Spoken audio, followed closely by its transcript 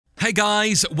Hey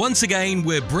guys, once again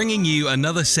we're bringing you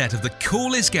another set of the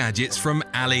coolest gadgets from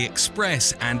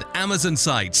Aliexpress and Amazon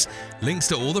sites. Links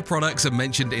to all the products are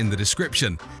mentioned in the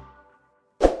description.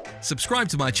 Subscribe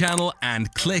to my channel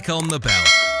and click on the bell.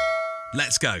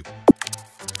 Let's go!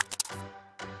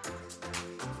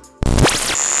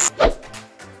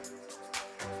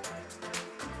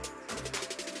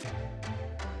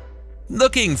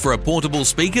 Looking for a portable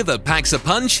speaker that packs a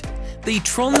punch? The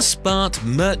Tronsmart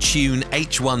Mertune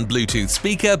H1 Bluetooth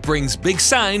speaker brings big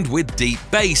sound with deep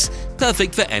bass,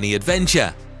 perfect for any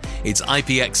adventure. Its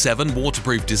IPX7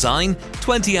 waterproof design,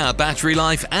 20-hour battery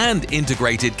life and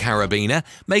integrated carabiner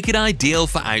make it ideal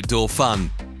for outdoor fun.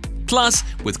 Plus,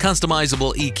 with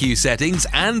customizable EQ settings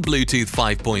and Bluetooth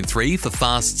 5.3 for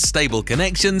fast, stable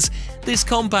connections, this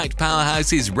compact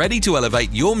powerhouse is ready to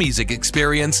elevate your music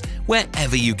experience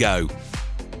wherever you go.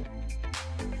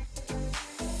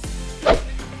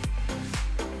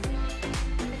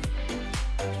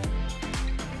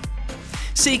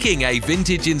 Seeking a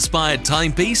vintage-inspired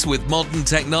timepiece with modern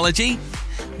technology?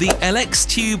 The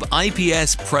Aliextube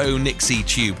IPS Pro Nixie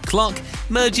Tube clock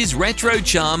merges retro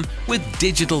charm with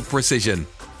digital precision.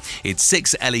 Its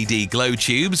 6 LED glow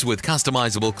tubes with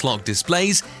customizable clock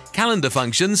displays, calendar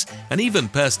functions, and even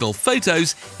personal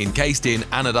photos encased in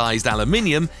anodized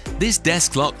aluminium, this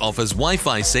desk clock offers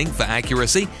Wi-Fi sync for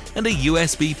accuracy and a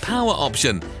USB power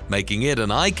option, making it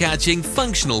an eye-catching,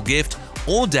 functional gift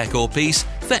or decor piece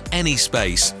for any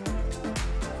space.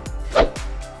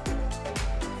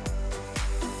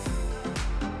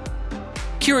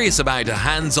 Curious about a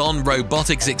hands-on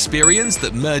robotics experience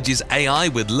that merges AI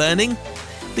with learning?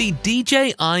 The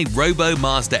DJI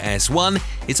RoboMaster S1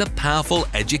 is a powerful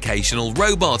educational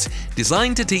robot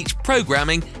designed to teach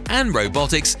programming and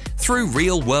robotics through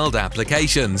real-world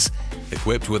applications.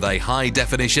 Equipped with a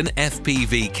high-definition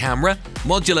FPV camera,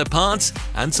 modular parts,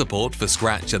 and support for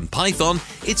Scratch and Python,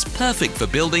 it's perfect for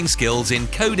building skills in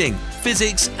coding,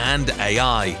 physics, and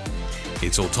AI.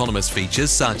 Its autonomous features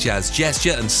such as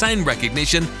gesture and sound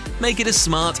recognition make it a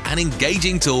smart and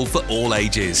engaging tool for all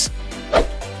ages.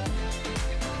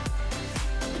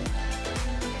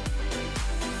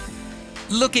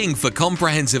 Looking for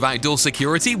comprehensive outdoor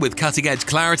security with cutting-edge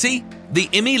clarity? The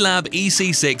ImiLab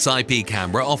EC6 IP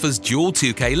camera offers dual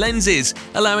 2K lenses,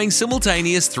 allowing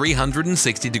simultaneous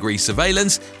 360-degree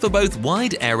surveillance for both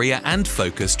wide area and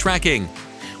focus tracking.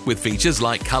 With features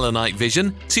like color night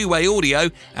vision, two-way audio,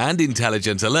 and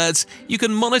intelligent alerts, you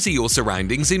can monitor your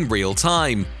surroundings in real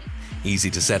time. Easy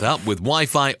to set up with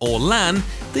Wi-Fi or LAN,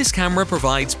 this camera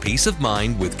provides peace of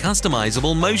mind with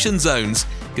customizable motion zones,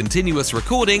 continuous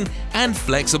recording, and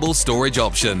flexible storage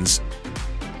options.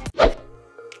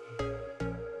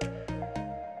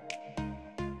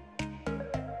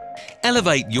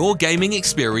 Elevate your gaming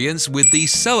experience with the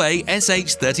SOE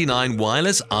SH39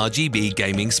 wireless RGB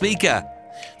gaming speaker,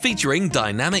 featuring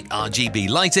dynamic RGB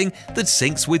lighting that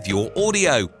syncs with your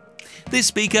audio. This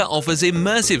speaker offers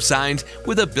immersive sound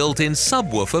with a built-in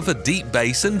subwoofer for deep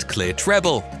bass and clear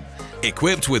treble.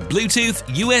 Equipped with Bluetooth,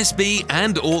 USB,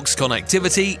 and aux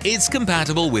connectivity, it's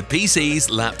compatible with PCs,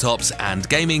 laptops, and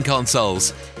gaming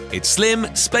consoles. Its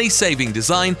slim, space-saving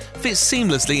design fits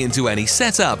seamlessly into any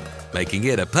setup, making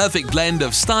it a perfect blend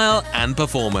of style and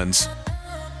performance.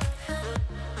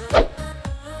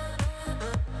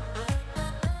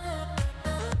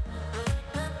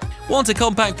 Want a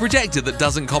compact projector that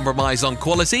doesn't compromise on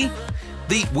quality?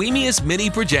 The Wemius Mini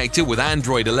Projector with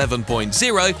Android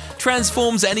 11.0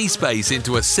 transforms any space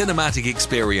into a cinematic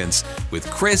experience with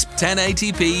crisp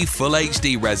 1080p Full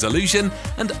HD resolution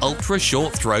and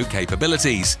ultra-short throw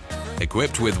capabilities.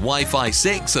 Equipped with Wi-Fi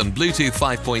 6 and Bluetooth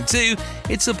 5.2,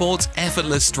 it supports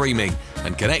effortless streaming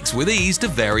and connects with ease to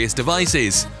various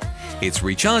devices. Its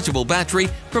rechargeable battery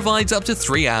provides up to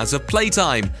 3 hours of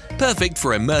playtime, perfect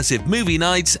for immersive movie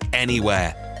nights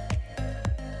anywhere.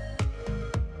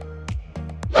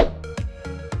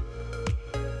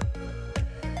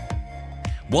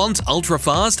 Want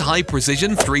ultra-fast,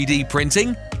 high-precision 3D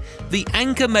printing? The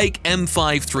Anker Make M5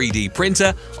 3D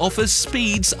printer offers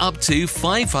speeds up to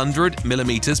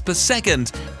 500mm per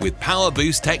second with Power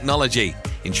Boost technology,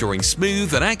 ensuring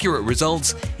smooth and accurate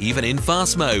results even in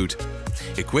fast mode.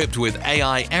 Equipped with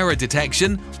AI error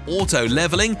detection, auto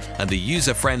leveling, and a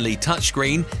user-friendly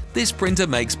touchscreen, this printer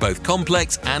makes both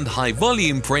complex and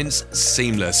high-volume prints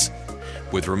seamless.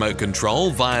 With remote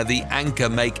control via the Anker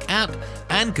Make app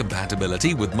and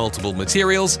compatibility with multiple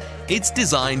materials, it's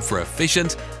designed for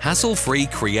efficient, hassle-free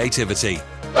creativity.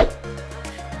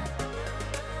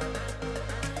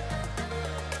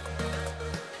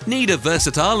 Need a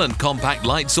versatile and compact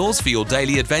light source for your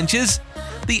daily adventures?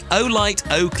 The Olight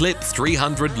O-Clip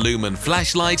 300 lumen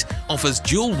flashlight offers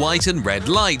dual white and red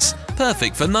lights,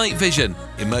 perfect for night vision,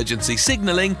 emergency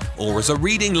signaling, or as a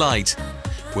reading light.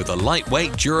 With a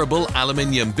lightweight, durable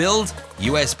aluminium build,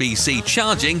 USB-C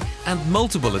charging, and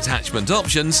multiple attachment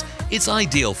options, it's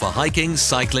ideal for hiking,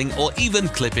 cycling, or even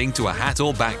clipping to a hat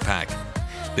or backpack.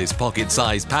 This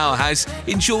pocket-sized powerhouse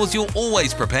ensures you're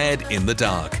always prepared in the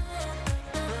dark.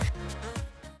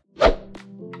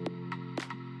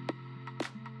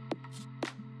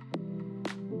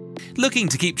 Looking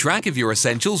to keep track of your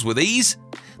essentials with ease?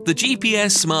 The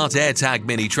GPS Smart AirTag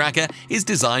Mini Tracker is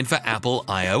designed for Apple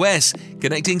iOS,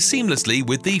 connecting seamlessly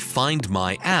with the Find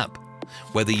My app.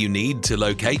 Whether you need to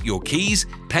locate your keys,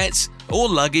 pets, or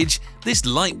luggage, this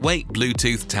lightweight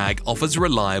Bluetooth tag offers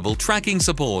reliable tracking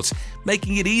support,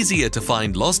 making it easier to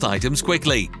find lost items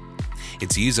quickly.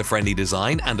 Its user-friendly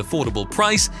design and affordable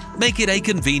price make it a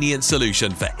convenient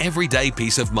solution for everyday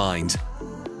peace of mind.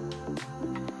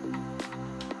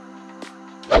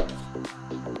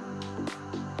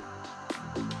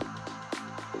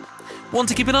 Want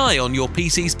to keep an eye on your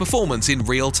PC's performance in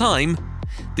real time?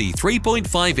 The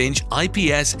 3.5-inch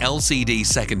IPS LCD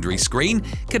secondary screen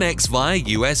connects via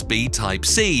USB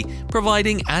Type-C,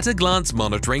 providing at-a-glance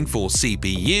monitoring for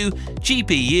CPU,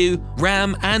 GPU,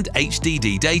 RAM, and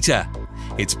HDD data.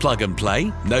 It's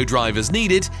plug-and-play, no drivers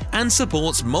needed, and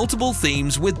supports multiple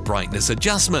themes with brightness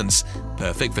adjustments.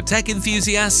 Perfect for tech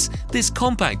enthusiasts, this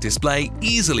compact display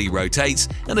easily rotates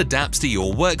and adapts to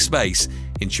your workspace,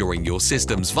 ensuring your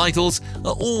system's vitals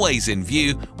are always in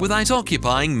view without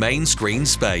occupying main screen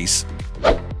space.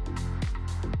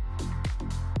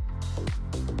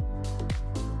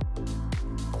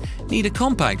 Need a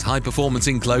compact high-performance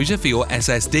enclosure for your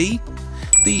SSD?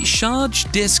 The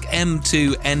Charge Disk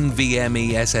M2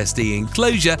 NVMe SSD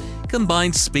enclosure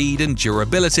combines speed and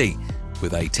durability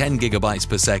with a 10GB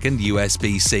per second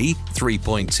USB-C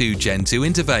 3.2 Gen 2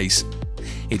 interface.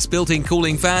 Its built-in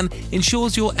cooling fan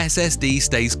ensures your SSD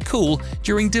stays cool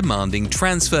during demanding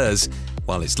transfers,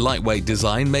 while its lightweight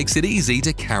design makes it easy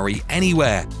to carry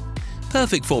anywhere.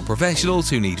 Perfect for professionals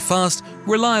who need fast,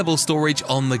 reliable storage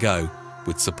on the go,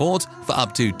 with support for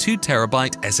up to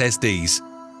 2TB SSDs.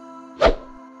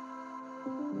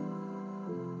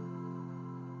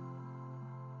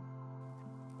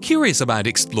 Curious about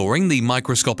exploring the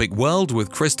microscopic world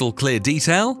with crystal clear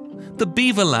detail? The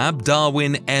Beaver Lab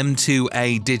Darwin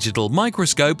M2A digital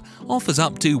microscope offers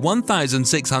up to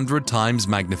 1,600 times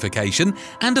magnification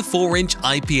and a 4-inch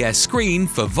IPS screen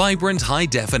for vibrant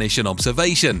high-definition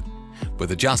observation.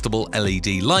 With adjustable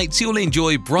LED lights, you'll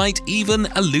enjoy bright, even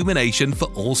illumination for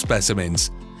all specimens.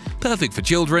 Perfect for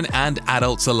children and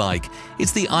adults alike,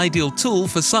 it's the ideal tool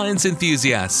for science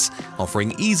enthusiasts,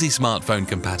 offering easy smartphone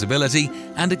compatibility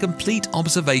and a complete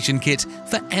observation kit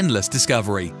for endless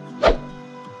discovery.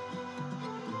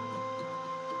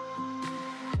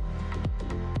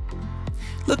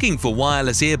 Looking for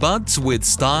wireless earbuds with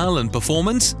style and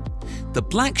performance? The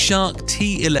Black Shark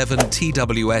T11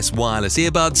 TWS wireless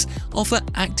earbuds offer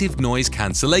active noise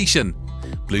cancellation,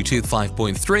 Bluetooth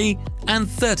 5.3, and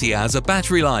 30 hours of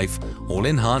battery life, all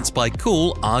enhanced by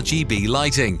cool RGB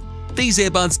lighting. These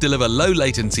earbuds deliver low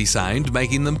latency sound,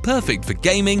 making them perfect for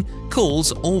gaming,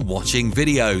 calls, or watching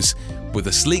videos. With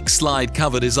a sleek slide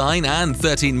cover design and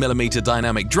 13mm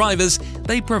dynamic drivers,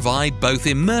 they provide both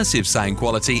immersive sound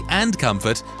quality and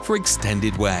comfort for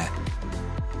extended wear.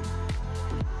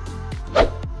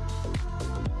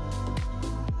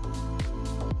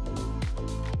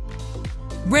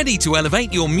 Ready to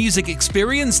elevate your music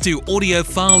experience to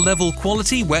audiophile level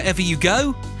quality wherever you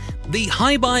go? The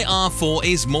Hi-Bi R4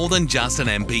 is more than just an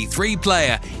MP3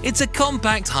 player, it's a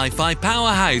compact hi-fi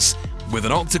powerhouse. With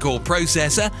an octa-core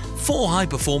processor, 4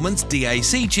 high-performance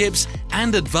DAC chips,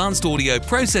 and advanced audio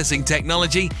processing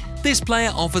technology, this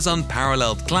player offers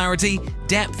unparalleled clarity,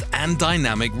 depth, and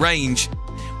dynamic range.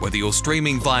 Whether you're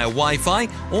streaming via Wi-Fi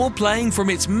or playing from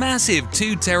its massive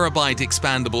 2TB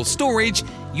expandable storage,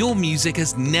 your music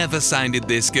has never sounded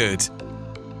this good.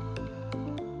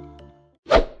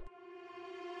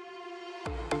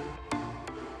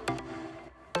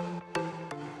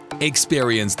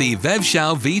 Experience the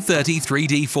Vevshao V30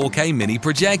 3D 4K mini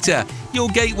projector, your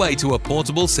gateway to a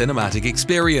portable cinematic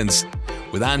experience.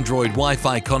 With Android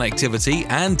Wi-Fi connectivity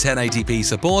and 1080p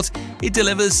support, it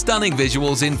delivers stunning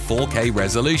visuals in 4K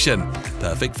resolution,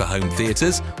 perfect for home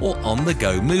theaters or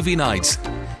on-the-go movie nights.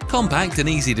 Compact and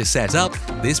easy to set up,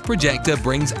 this projector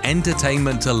brings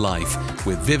entertainment to life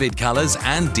with vivid colors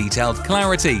and detailed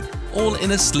clarity, all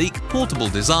in a sleek, portable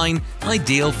design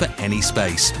ideal for any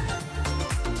space.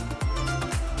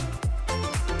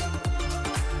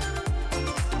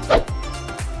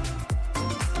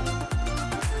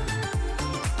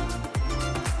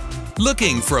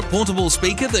 Looking for a portable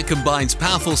speaker that combines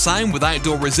powerful sound with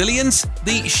outdoor resilience?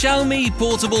 The Xiaomi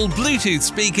portable Bluetooth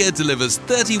speaker delivers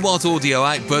 30-watt audio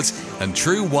output and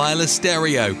true wireless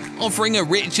stereo, offering a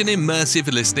rich and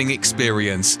immersive listening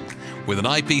experience. With an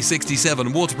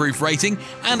IP67 waterproof rating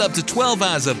and up to 12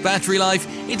 hours of battery life,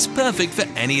 it's perfect for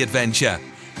any adventure.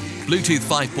 Bluetooth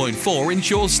 5.4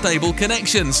 ensures stable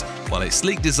connections, while its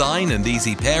sleek design and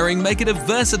easy pairing make it a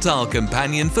versatile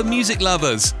companion for music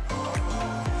lovers.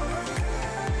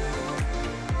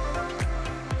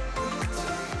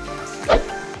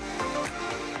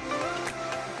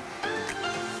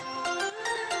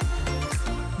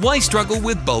 Why struggle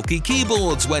with bulky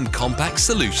keyboards when compact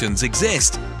solutions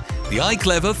exist? The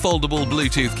iClever foldable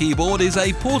Bluetooth keyboard is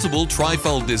a portable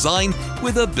trifold design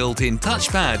with a built-in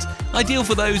touchpad, ideal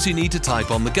for those who need to type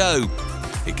on the go.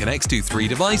 It connects to 3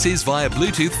 devices via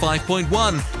Bluetooth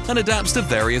 5.1 and adapts to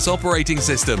various operating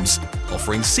systems,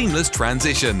 offering seamless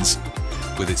transitions.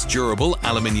 With its durable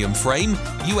aluminium frame,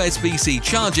 USB-C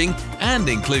charging, and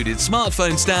included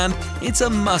smartphone stand, it's a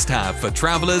must-have for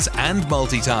travelers and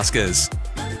multitaskers.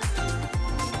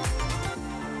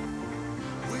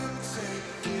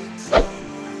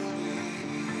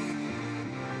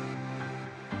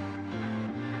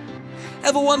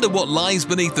 Ever wonder what lies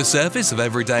beneath the surface of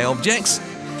everyday objects?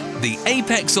 The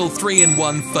Apexel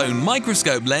 3-in-1 phone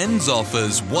microscope lens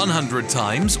offers 100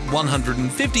 times,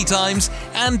 150 times,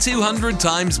 and 200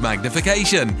 times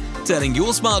magnification, turning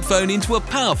your smartphone into a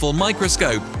powerful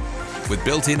microscope. With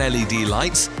built-in LED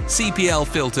lights, CPL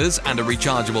filters, and a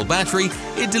rechargeable battery,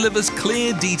 it delivers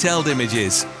clear, detailed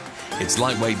images. Its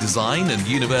lightweight design and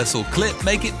universal clip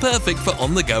make it perfect for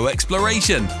on-the-go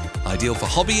exploration, ideal for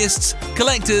hobbyists,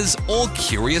 collectors, or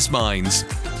curious minds.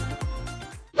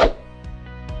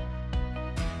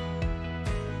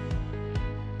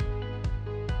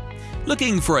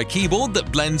 Looking for a keyboard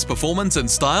that blends performance and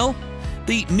style?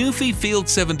 The Nufi Field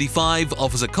 75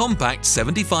 offers a compact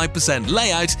 75%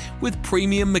 layout with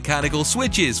premium mechanical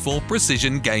switches for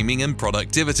precision gaming and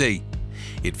productivity.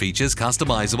 It features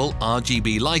customizable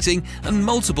RGB lighting and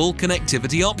multiple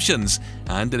connectivity options,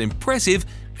 and an impressive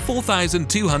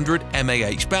 4,200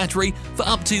 mAh battery for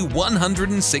up to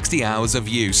 160 hours of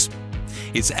use.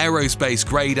 Its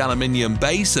aerospace-grade aluminium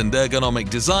base and ergonomic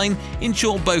design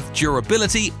ensure both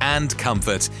durability and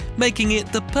comfort, making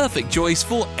it the perfect choice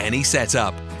for any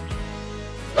setup.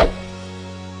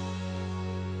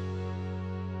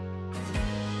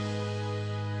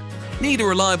 Need a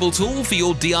reliable tool for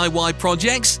your DIY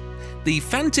projects? The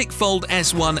Fantic Fold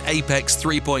S1 Apex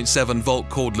 3.7-volt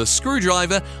cordless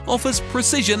screwdriver offers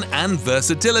precision and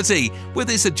versatility with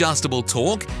its adjustable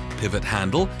torque, pivot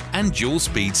handle, and dual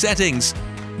speed settings,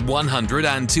 100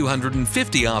 and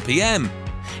 250 RPM.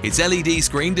 Its LED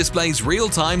screen displays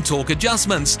real-time torque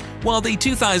adjustments, while the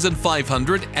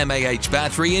 2,500 mAh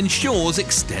battery ensures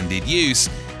extended use.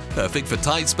 Perfect for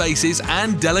tight spaces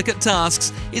and delicate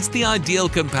tasks, it's the ideal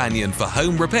companion for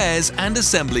home repairs and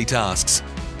assembly tasks.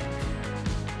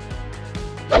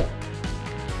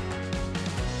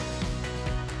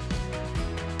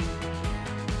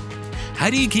 How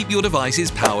do you keep your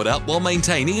devices powered up while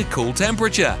maintaining a cool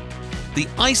temperature? The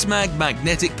IceMag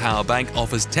magnetic power bank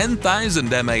offers 10,000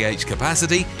 mAh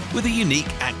capacity with a unique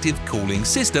active cooling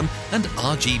system and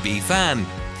RGB fan.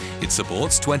 It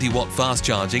supports 20-watt fast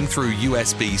charging through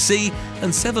USB-C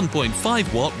and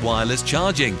 7.5-watt wireless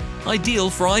charging,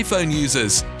 ideal for iPhone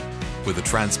users. With a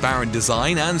transparent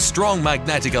design and strong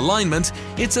magnetic alignment,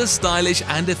 it's a stylish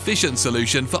and efficient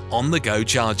solution for on-the-go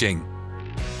charging.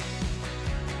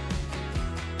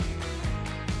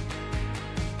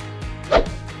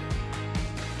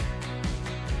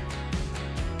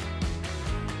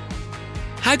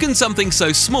 How can something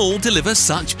so small deliver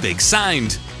such big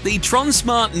sound? The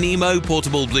TronSmart Nemo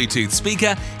portable Bluetooth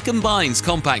speaker combines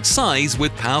compact size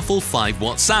with powerful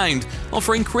 5-watt sound,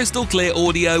 offering crystal clear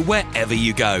audio wherever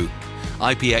you go.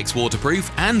 IPX waterproof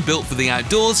and built for the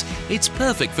outdoors, it's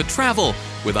perfect for travel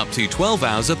with up to 12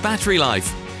 hours of battery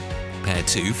life. Pair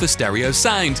 2 for stereo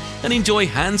sound and enjoy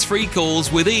hands-free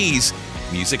calls with ease.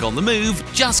 Music on the move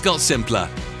just got simpler.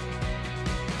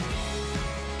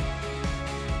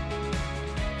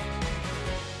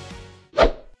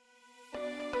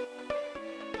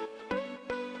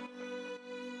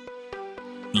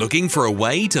 Looking for a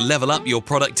way to level up your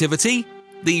productivity?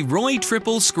 The Roy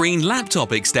Triple Screen Laptop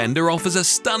Extender offers a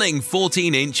stunning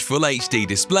 14-inch Full HD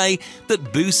display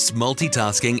that boosts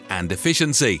multitasking and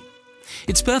efficiency.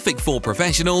 It's perfect for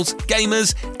professionals,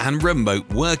 gamers, and remote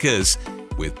workers.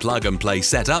 With plug-and-play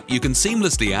setup, you can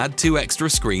seamlessly add 2 extra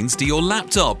screens to your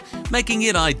laptop, making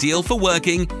it ideal for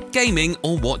working, gaming,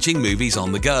 or watching movies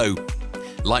on the go.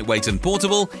 Lightweight and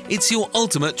portable, it's your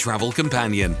ultimate travel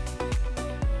companion.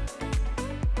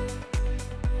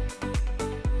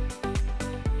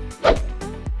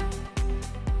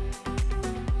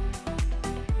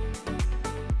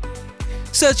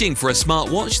 Searching for a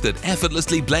smartwatch that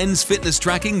effortlessly blends fitness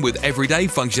tracking with everyday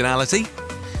functionality?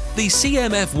 The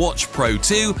CMF Watch Pro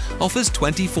 2 offers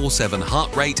 24/7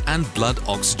 heart rate and blood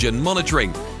oxygen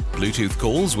monitoring, Bluetooth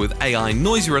calls with AI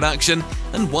noise reduction,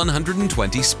 and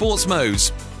 120 sports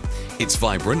modes. Its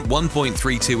vibrant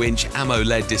 1.32-inch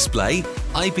AMOLED display,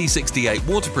 IP68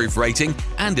 waterproof rating,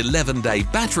 and 11-day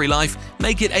battery life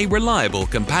make it a reliable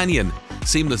companion,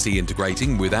 seamlessly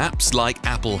integrating with apps like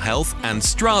Apple Health and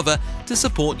Strava to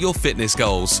support your fitness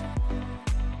goals.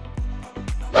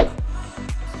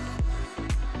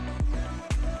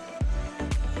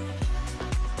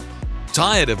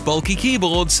 Tired of bulky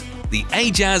keyboards? The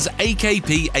Ajaz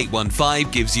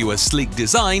AKP815 gives you a sleek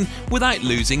design without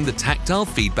losing the tactile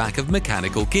feedback of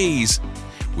mechanical keys.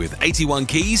 With 81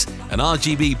 keys, an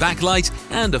RGB backlight,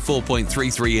 and a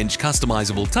 4.33-inch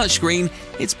customizable touchscreen,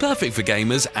 it's perfect for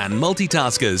gamers and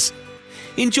multitaskers.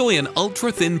 Enjoy an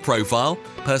ultra-thin profile,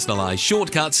 personalized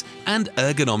shortcuts, and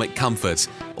ergonomic comfort,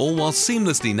 all while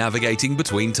seamlessly navigating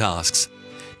between tasks.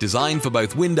 Designed for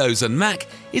both Windows and Mac,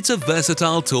 it's a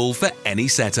versatile tool for any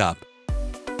setup.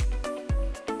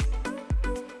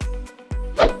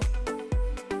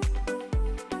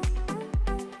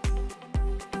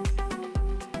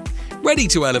 Ready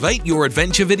to elevate your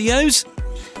adventure videos?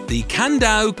 The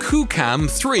Kandao QCam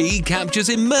 3 captures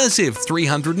immersive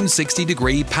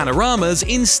 360-degree panoramas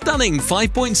in stunning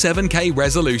 5.7K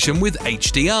resolution with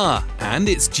HDR, and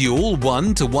its dual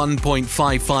 1 to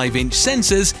 1.55-inch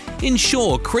sensors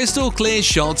ensure crystal-clear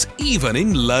shots even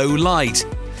in low light.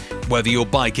 Whether you're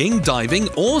biking, diving,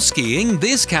 or skiing,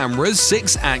 this camera's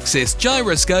 6-axis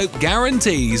gyroscope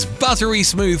guarantees buttery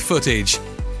smooth footage.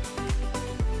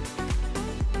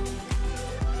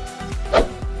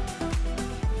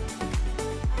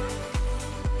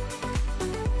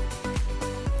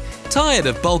 Tired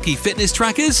of bulky fitness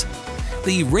trackers?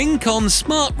 The Ringcon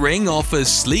Smart Ring offers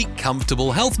sleek,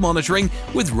 comfortable health monitoring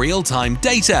with real-time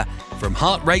data, from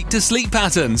heart rate to sleep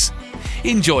patterns.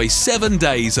 Enjoy 7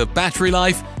 days of battery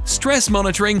life, stress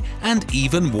monitoring, and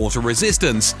even water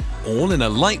resistance, all in a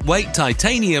lightweight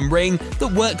titanium ring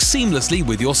that works seamlessly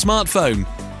with your smartphone.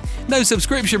 No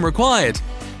subscription required.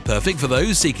 Perfect for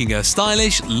those seeking a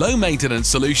stylish, low-maintenance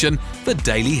solution for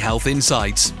daily health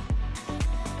insights.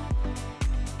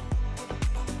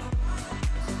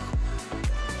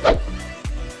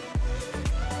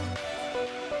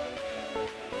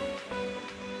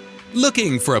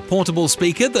 Looking for a portable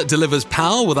speaker that delivers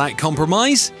power without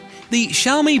compromise? The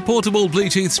Xiaomi portable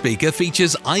Bluetooth speaker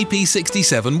features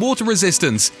IP67 water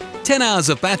resistance, 10 hours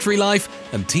of battery life,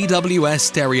 and TWS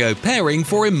stereo pairing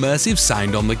for immersive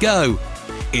sound on the go.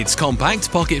 Its compact,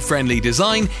 pocket-friendly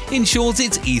design ensures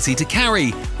it's easy to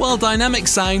carry, while dynamic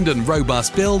sound and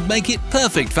robust build make it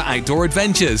perfect for outdoor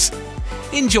adventures.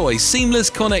 Enjoy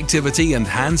seamless connectivity and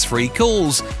hands-free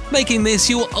calls, making this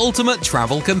your ultimate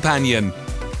travel companion.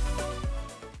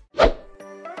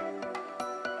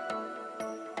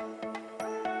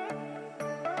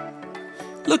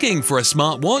 Looking for a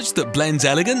smartwatch that blends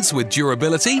elegance with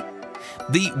durability?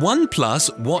 The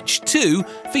OnePlus Watch 2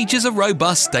 features a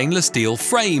robust stainless steel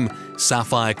frame,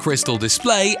 sapphire crystal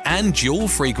display, and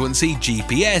dual-frequency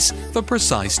GPS for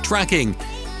precise tracking.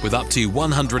 With up to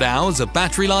 100 hours of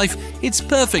battery life, it's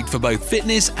perfect for both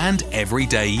fitness and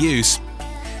everyday use.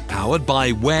 Powered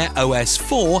by Wear OS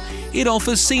 4, it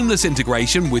offers seamless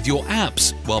integration with your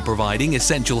apps while providing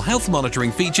essential health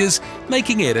monitoring features,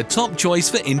 making it a top choice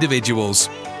for individuals.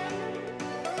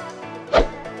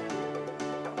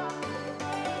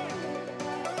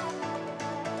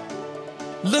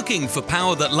 Looking for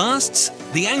power that lasts?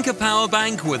 The Anker Power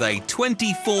Bank with a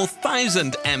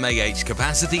 24,000 mAh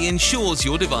capacity ensures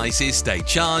your devices stay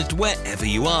charged wherever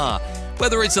you are.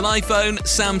 Whether it's an iPhone,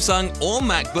 Samsung, or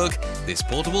MacBook, this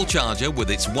portable charger with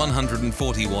its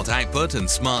 140-watt output and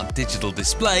smart digital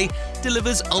display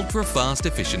delivers ultra-fast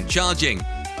efficient charging.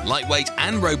 Lightweight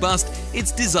and robust,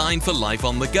 it's designed for life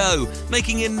on the go,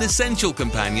 making it an essential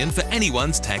companion for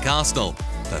anyone's tech arsenal.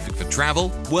 Perfect for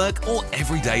travel, work, or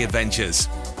everyday adventures.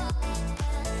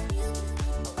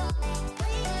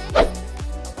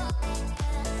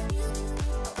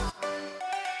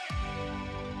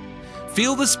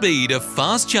 Feel the speed of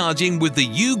fast charging with the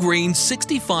Ugreen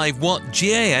 65-watt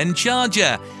GAN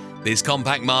charger. This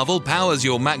compact marvel powers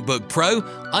your MacBook Pro,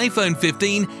 iPhone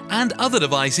 15, and other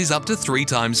devices up to 3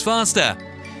 times faster,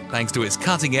 thanks to its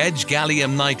cutting-edge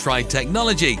gallium nitride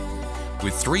technology.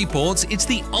 With 3 ports, it's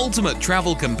the ultimate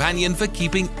travel companion for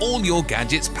keeping all your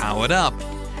gadgets powered up.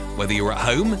 Whether you're at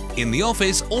home, in the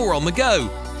office, or on the go,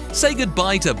 say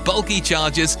goodbye to bulky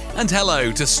chargers and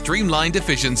hello to streamlined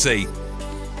efficiency.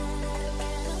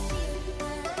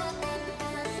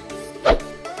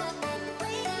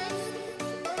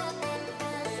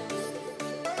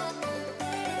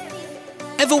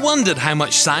 Ever wondered how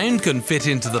much sound can fit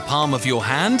into the palm of your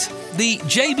hand? The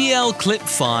JBL Clip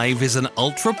 5 is an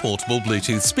ultra-portable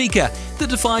Bluetooth speaker that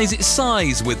defies its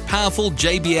size with powerful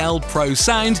JBL Pro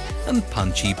sound and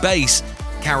punchy bass.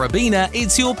 Carabiner,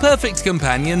 it's your perfect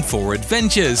companion for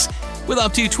adventures. With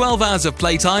up to 12 hours of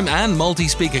playtime and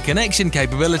multi-speaker connection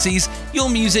capabilities, your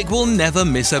music will never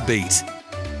miss a beat.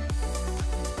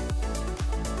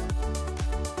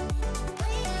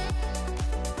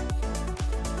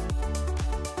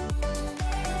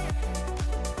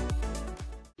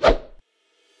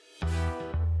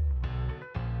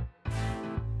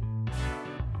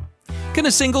 Can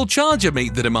a single charger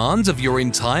meet the demands of your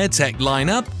entire tech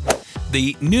lineup?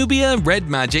 The Nubia Red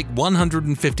Magic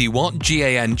 150-watt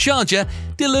GAN charger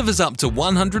delivers up to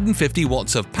 150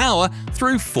 watts of power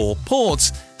through 4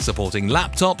 ports, supporting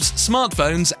laptops,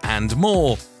 smartphones, and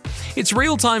more. Its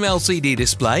real-time LCD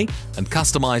display and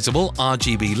customizable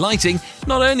RGB lighting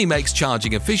not only makes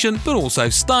charging efficient but also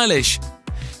stylish.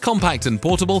 Compact and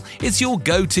portable, it's your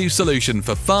go-to solution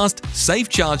for fast, safe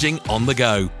charging on the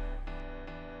go.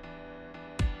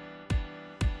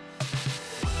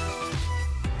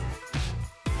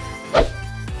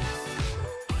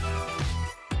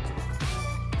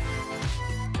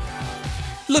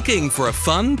 Looking for a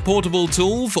fun, portable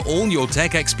tool for all your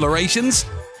tech explorations?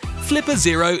 Flipper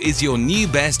Zero is your new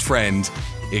best friend.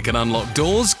 It can unlock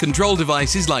doors, control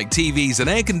devices like TVs and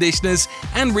air conditioners,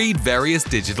 and read various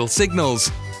digital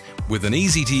signals. With an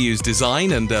easy-to-use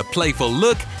design and a playful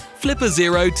look, Flipper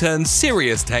Zero turns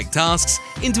serious tech tasks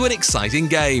into an exciting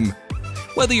game.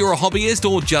 Whether you're a hobbyist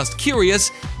or just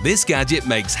curious, this gadget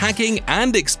makes hacking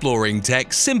and exploring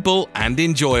tech simple and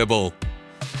enjoyable.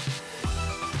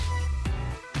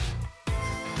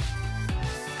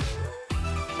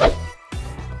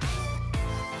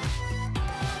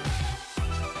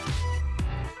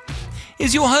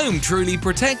 Is your home truly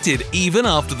protected even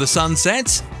after the sun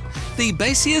sets? The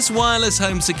Basius Wireless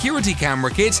Home Security Camera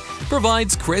Kit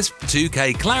provides crisp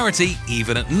 2K clarity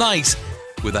even at night,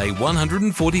 with a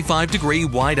 145-degree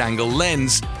wide-angle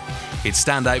lens. Its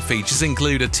standout features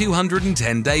include a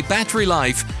 210-day battery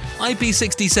life,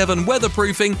 IP67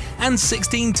 weatherproofing, and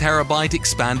 16TB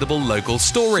expandable local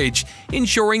storage,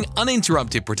 ensuring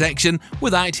uninterrupted protection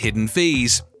without hidden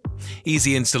fees.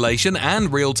 Easy installation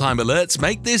and real-time alerts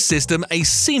make this system a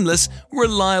seamless,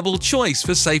 reliable choice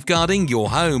for safeguarding your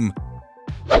home.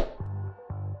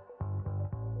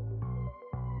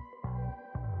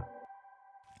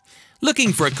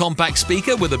 Looking for a compact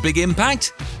speaker with a big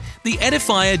impact? The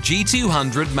Edifier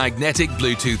G200 magnetic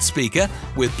Bluetooth speaker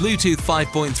with Bluetooth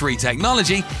 5.3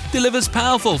 technology delivers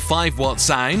powerful 5-watt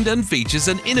sound and features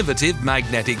an innovative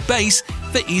magnetic base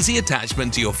for easy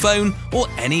attachment to your phone or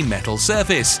any metal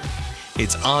surface.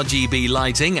 Its RGB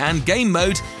lighting and game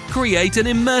mode create an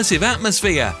immersive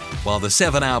atmosphere, while the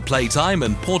 7-hour playtime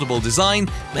and portable design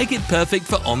make it perfect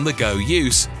for on-the-go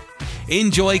use.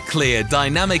 Enjoy clear,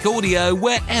 dynamic audio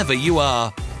wherever you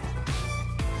are.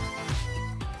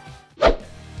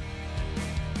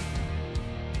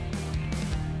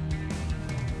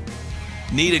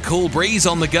 Need a cool breeze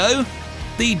on the go?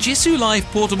 The Jisoo Life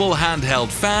portable handheld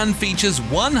fan features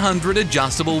 100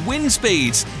 adjustable wind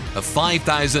speeds, a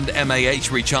 5000 mAh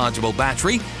rechargeable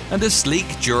battery, and a sleek,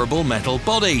 durable metal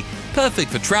body, perfect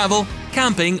for travel,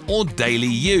 camping, or daily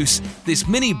use. This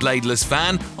mini bladeless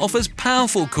fan offers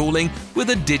powerful cooling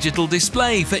with a digital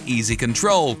display for easy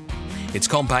control. Its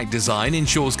compact design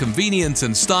ensures convenience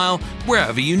and style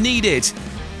wherever you need it.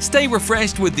 Stay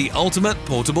refreshed with the ultimate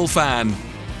portable fan.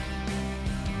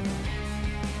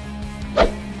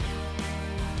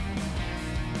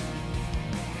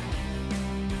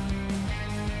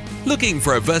 Looking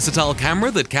for a versatile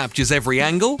camera that captures every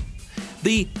angle?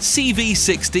 The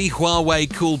CV60 Huawei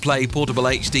CoolPlay Portable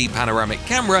HD Panoramic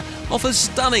Camera offers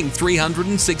stunning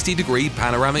 360-degree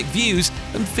panoramic views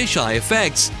and fisheye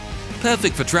effects.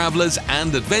 Perfect for travelers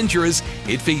and adventurers,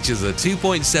 it features a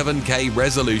 2.7K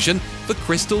resolution for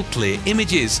crystal clear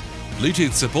images,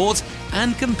 Bluetooth support,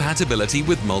 and compatibility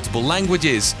with multiple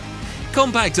languages.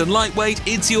 Compact and lightweight,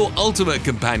 it's your ultimate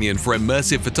companion for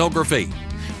immersive photography.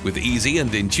 With easy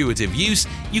and intuitive use,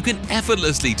 you can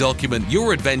effortlessly document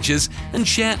your adventures and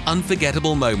share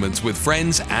unforgettable moments with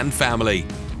friends and family.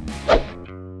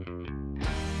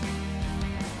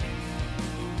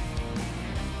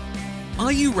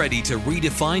 Are you ready to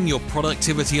redefine your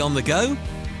productivity on the go?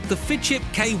 The Fitchip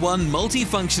K1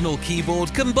 multifunctional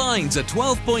keyboard combines a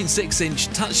 12.6-inch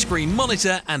touchscreen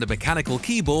monitor and a mechanical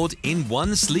keyboard in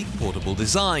one sleek portable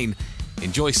design.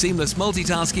 Enjoy seamless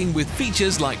multitasking with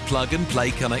features like plug-and-play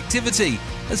connectivity,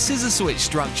 a scissor switch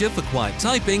structure for quiet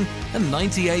typing, and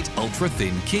 98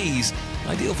 ultra-thin keys,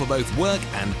 ideal for both work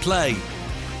and play.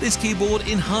 This keyboard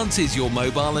enhances your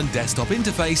mobile and desktop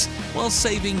interface while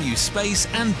saving you space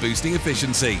and boosting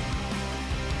efficiency.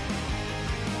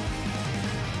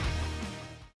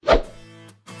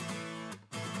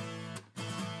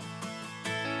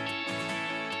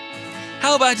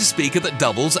 How about a speaker that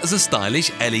doubles as a stylish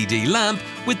LED lamp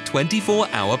with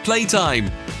 24-hour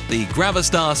playtime? The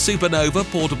Gravistar Supernova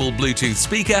portable Bluetooth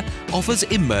speaker offers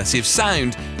immersive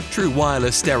sound, true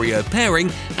wireless stereo pairing,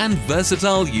 and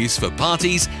versatile use for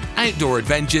parties, outdoor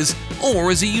adventures, or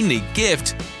as a unique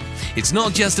gift. It's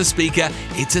not just a speaker,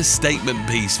 it's a statement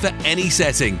piece for any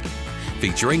setting.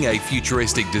 Featuring a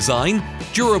futuristic design,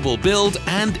 durable build,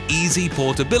 and easy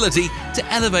portability to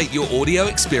elevate your audio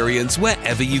experience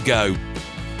wherever you go.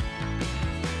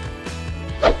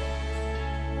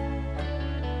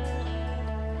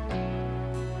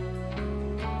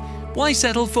 Why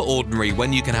settle for ordinary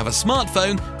when you can have a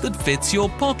smartphone that fits your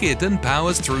pocket and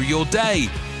powers through your day?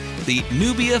 The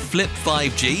Nubia Flip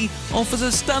 5G offers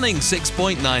a stunning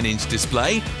 6.9-inch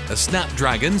display, a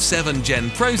Snapdragon 7th Gen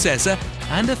processor,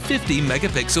 and a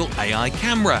 50-megapixel AI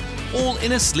camera, all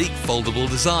in a sleek foldable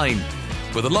design.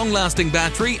 With a long-lasting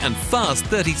battery and fast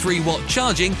 33-watt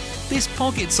charging, this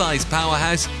pocket-sized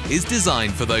powerhouse is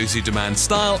designed for those who demand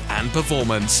style and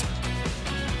performance.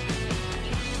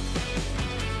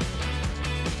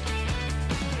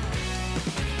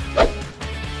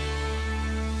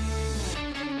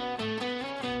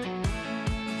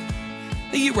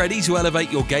 Are you ready to elevate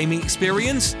your gaming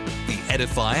experience? The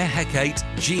Edifier HEC8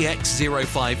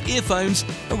 GX05 earphones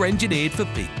are engineered for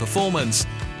peak performance.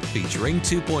 Featuring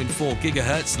 2.4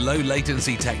 GHz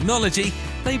low-latency technology,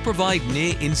 they provide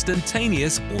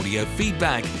near-instantaneous audio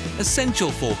feedback,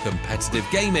 essential for competitive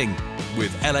gaming.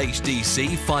 With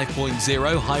LHDC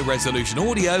 5.0 high-resolution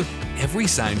audio, every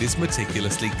sound is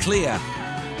meticulously clear.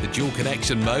 The dual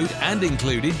connection mode and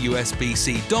included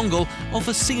USB-C dongle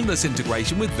offer seamless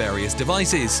integration with various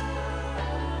devices.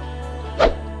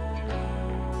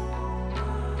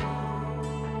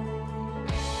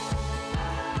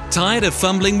 Tired of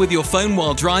fumbling with your phone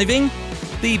while driving?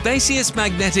 The Baseus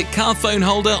magnetic car phone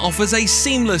holder offers a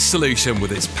seamless solution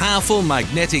with its powerful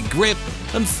magnetic grip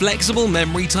and flexible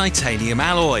memory titanium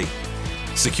alloy.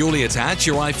 Securely attach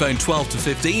your iPhone 12 to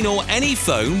 15 or any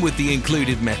phone with the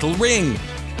included metal ring.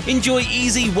 Enjoy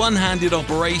easy one-handed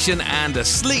operation and a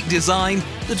sleek design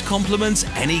that complements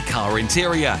any car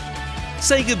interior.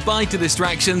 Say goodbye to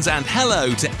distractions and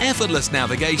hello to effortless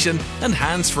navigation and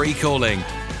hands-free calling.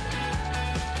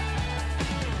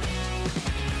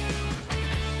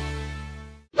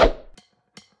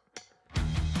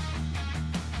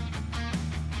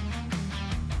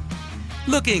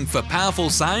 Looking for powerful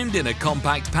sound in a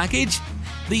compact package?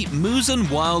 The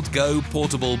Musen Wild Go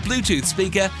portable Bluetooth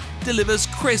speaker delivers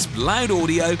crisp, loud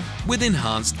audio with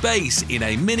enhanced bass in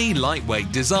a mini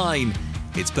lightweight design.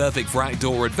 It's perfect for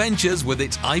outdoor adventures with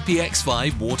its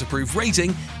IPX5 waterproof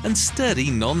rating and sturdy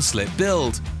non-slip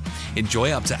build.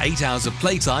 Enjoy up to 8 hours of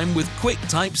playtime with quick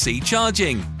Type-C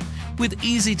charging. With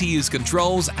easy-to-use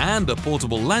controls and a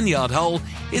portable lanyard hole,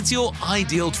 it's your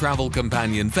ideal travel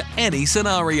companion for any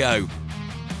scenario.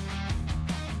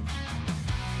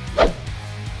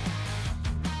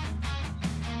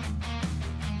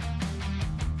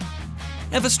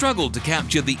 Ever struggled to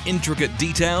capture the intricate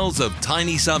details of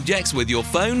tiny subjects with your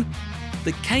phone?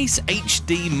 The Case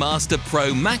HD Master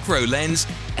Pro macro lens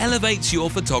elevates your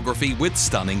photography with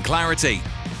stunning clarity.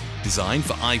 Designed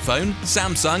for iPhone,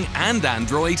 Samsung and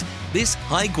Android, this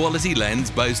high-quality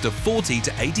lens boasts a 40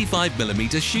 to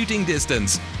 85mm shooting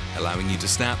distance, allowing you to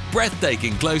snap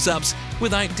breathtaking close-ups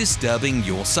without disturbing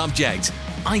your subject.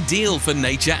 Ideal for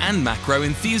nature and macro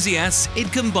enthusiasts,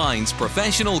 it combines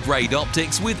professional-grade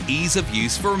optics with ease of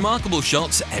use for remarkable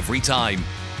shots every time.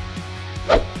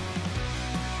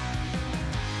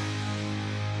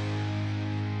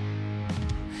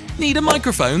 Need a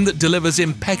microphone that delivers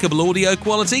impeccable audio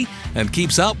quality and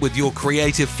keeps up with your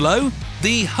creative flow?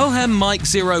 The Hohem Mic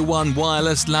 01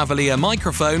 wireless lavalier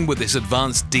microphone with its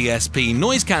advanced DSP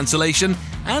noise cancellation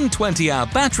and 20-hour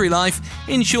battery life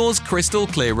ensures crystal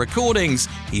clear recordings,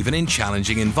 even in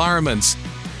challenging environments.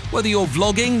 Whether you're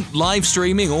vlogging, live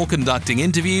streaming or conducting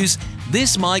interviews,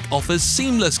 This mic offers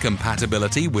seamless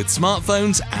compatibility with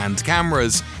smartphones and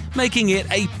cameras, making it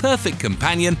a perfect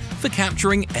companion for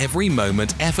capturing every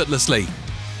moment effortlessly.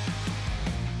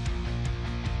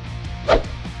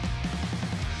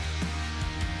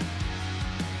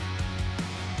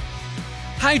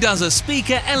 How does a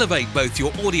speaker elevate both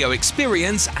your audio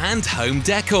experience and home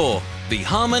decor? The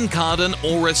Harman Kardon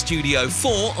Aura Studio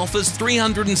 4 offers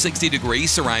 360-degree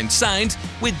surround sound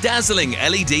with dazzling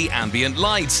LED ambient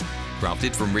lights.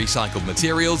 Crafted from recycled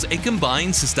materials, it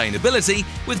combines sustainability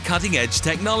with cutting-edge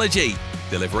technology,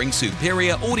 delivering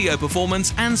superior audio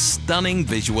performance and stunning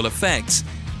visual effects.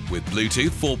 With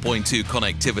Bluetooth 4.2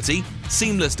 connectivity,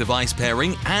 seamless device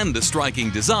pairing, and a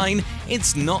striking design,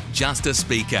 it's not just a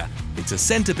speaker, it's a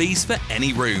centerpiece for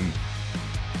any room.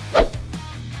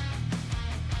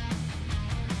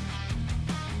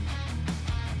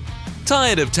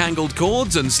 Tired of tangled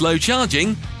cords and slow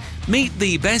charging? Meet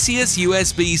the Besius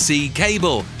USB-C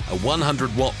cable, a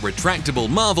 100-watt retractable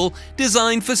marvel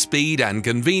designed for speed and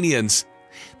convenience.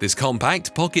 This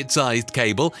compact, pocket-sized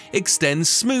cable extends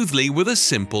smoothly with a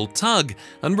simple tug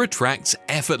and retracts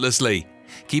effortlessly,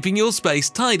 keeping your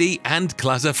space tidy and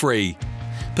clutter-free.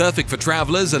 Perfect for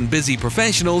travelers and busy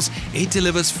professionals, it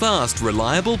delivers fast,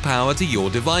 reliable power to your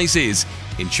devices,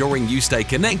 ensuring you stay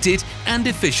connected and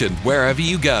efficient wherever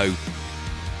you go.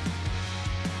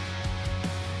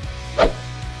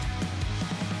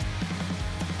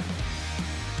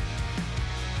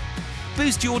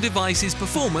 Boost your device's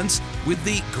performance with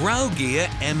the Graugear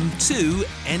M2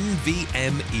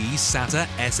 NVMe SATA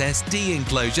SSD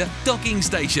enclosure docking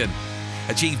station.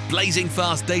 Achieve blazing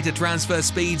fast data transfer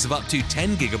speeds of up to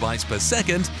 10 GB per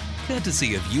second,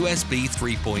 courtesy of USB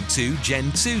 3.2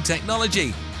 Gen 2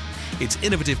 technology. Its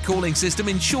innovative cooling system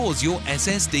ensures your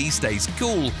SSD stays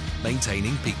cool,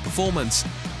 maintaining peak performance.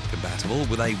 Compatible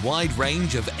with a wide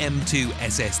range of M2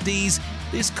 SSDs,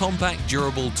 this compact,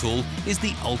 durable tool is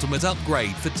the ultimate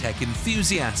upgrade for tech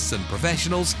enthusiasts and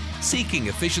professionals seeking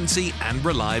efficiency and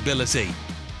reliability.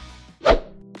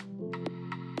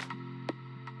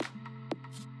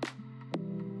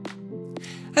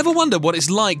 Ever wonder what it's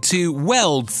like to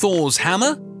weld Thor's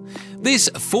hammer? This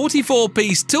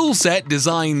 44-piece tool set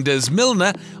designed as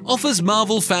Milner offers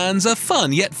Marvel fans a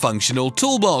fun yet functional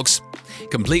toolbox.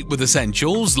 Complete with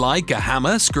essentials like a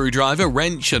hammer, screwdriver,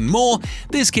 wrench, and more,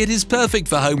 this kit is perfect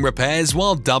for home repairs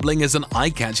while doubling as an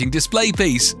eye-catching display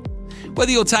piece.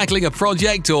 Whether you're tackling a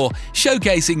project or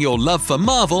showcasing your love for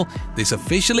Marvel, this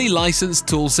officially licensed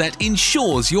tool set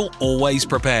ensures you're always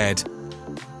prepared.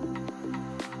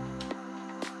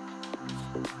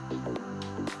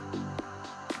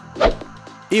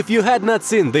 If you had not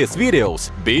seen these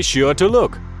videos, be sure to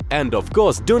look. And of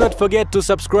course, do not forget to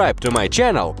subscribe to my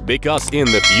channel, because in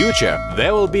the future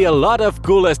there will be a lot of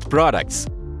coolest products.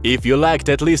 If you liked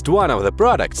at least one of the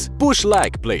products, push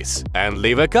like please, and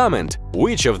leave a comment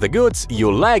which of the goods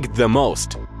you liked the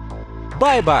most.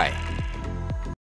 Bye bye!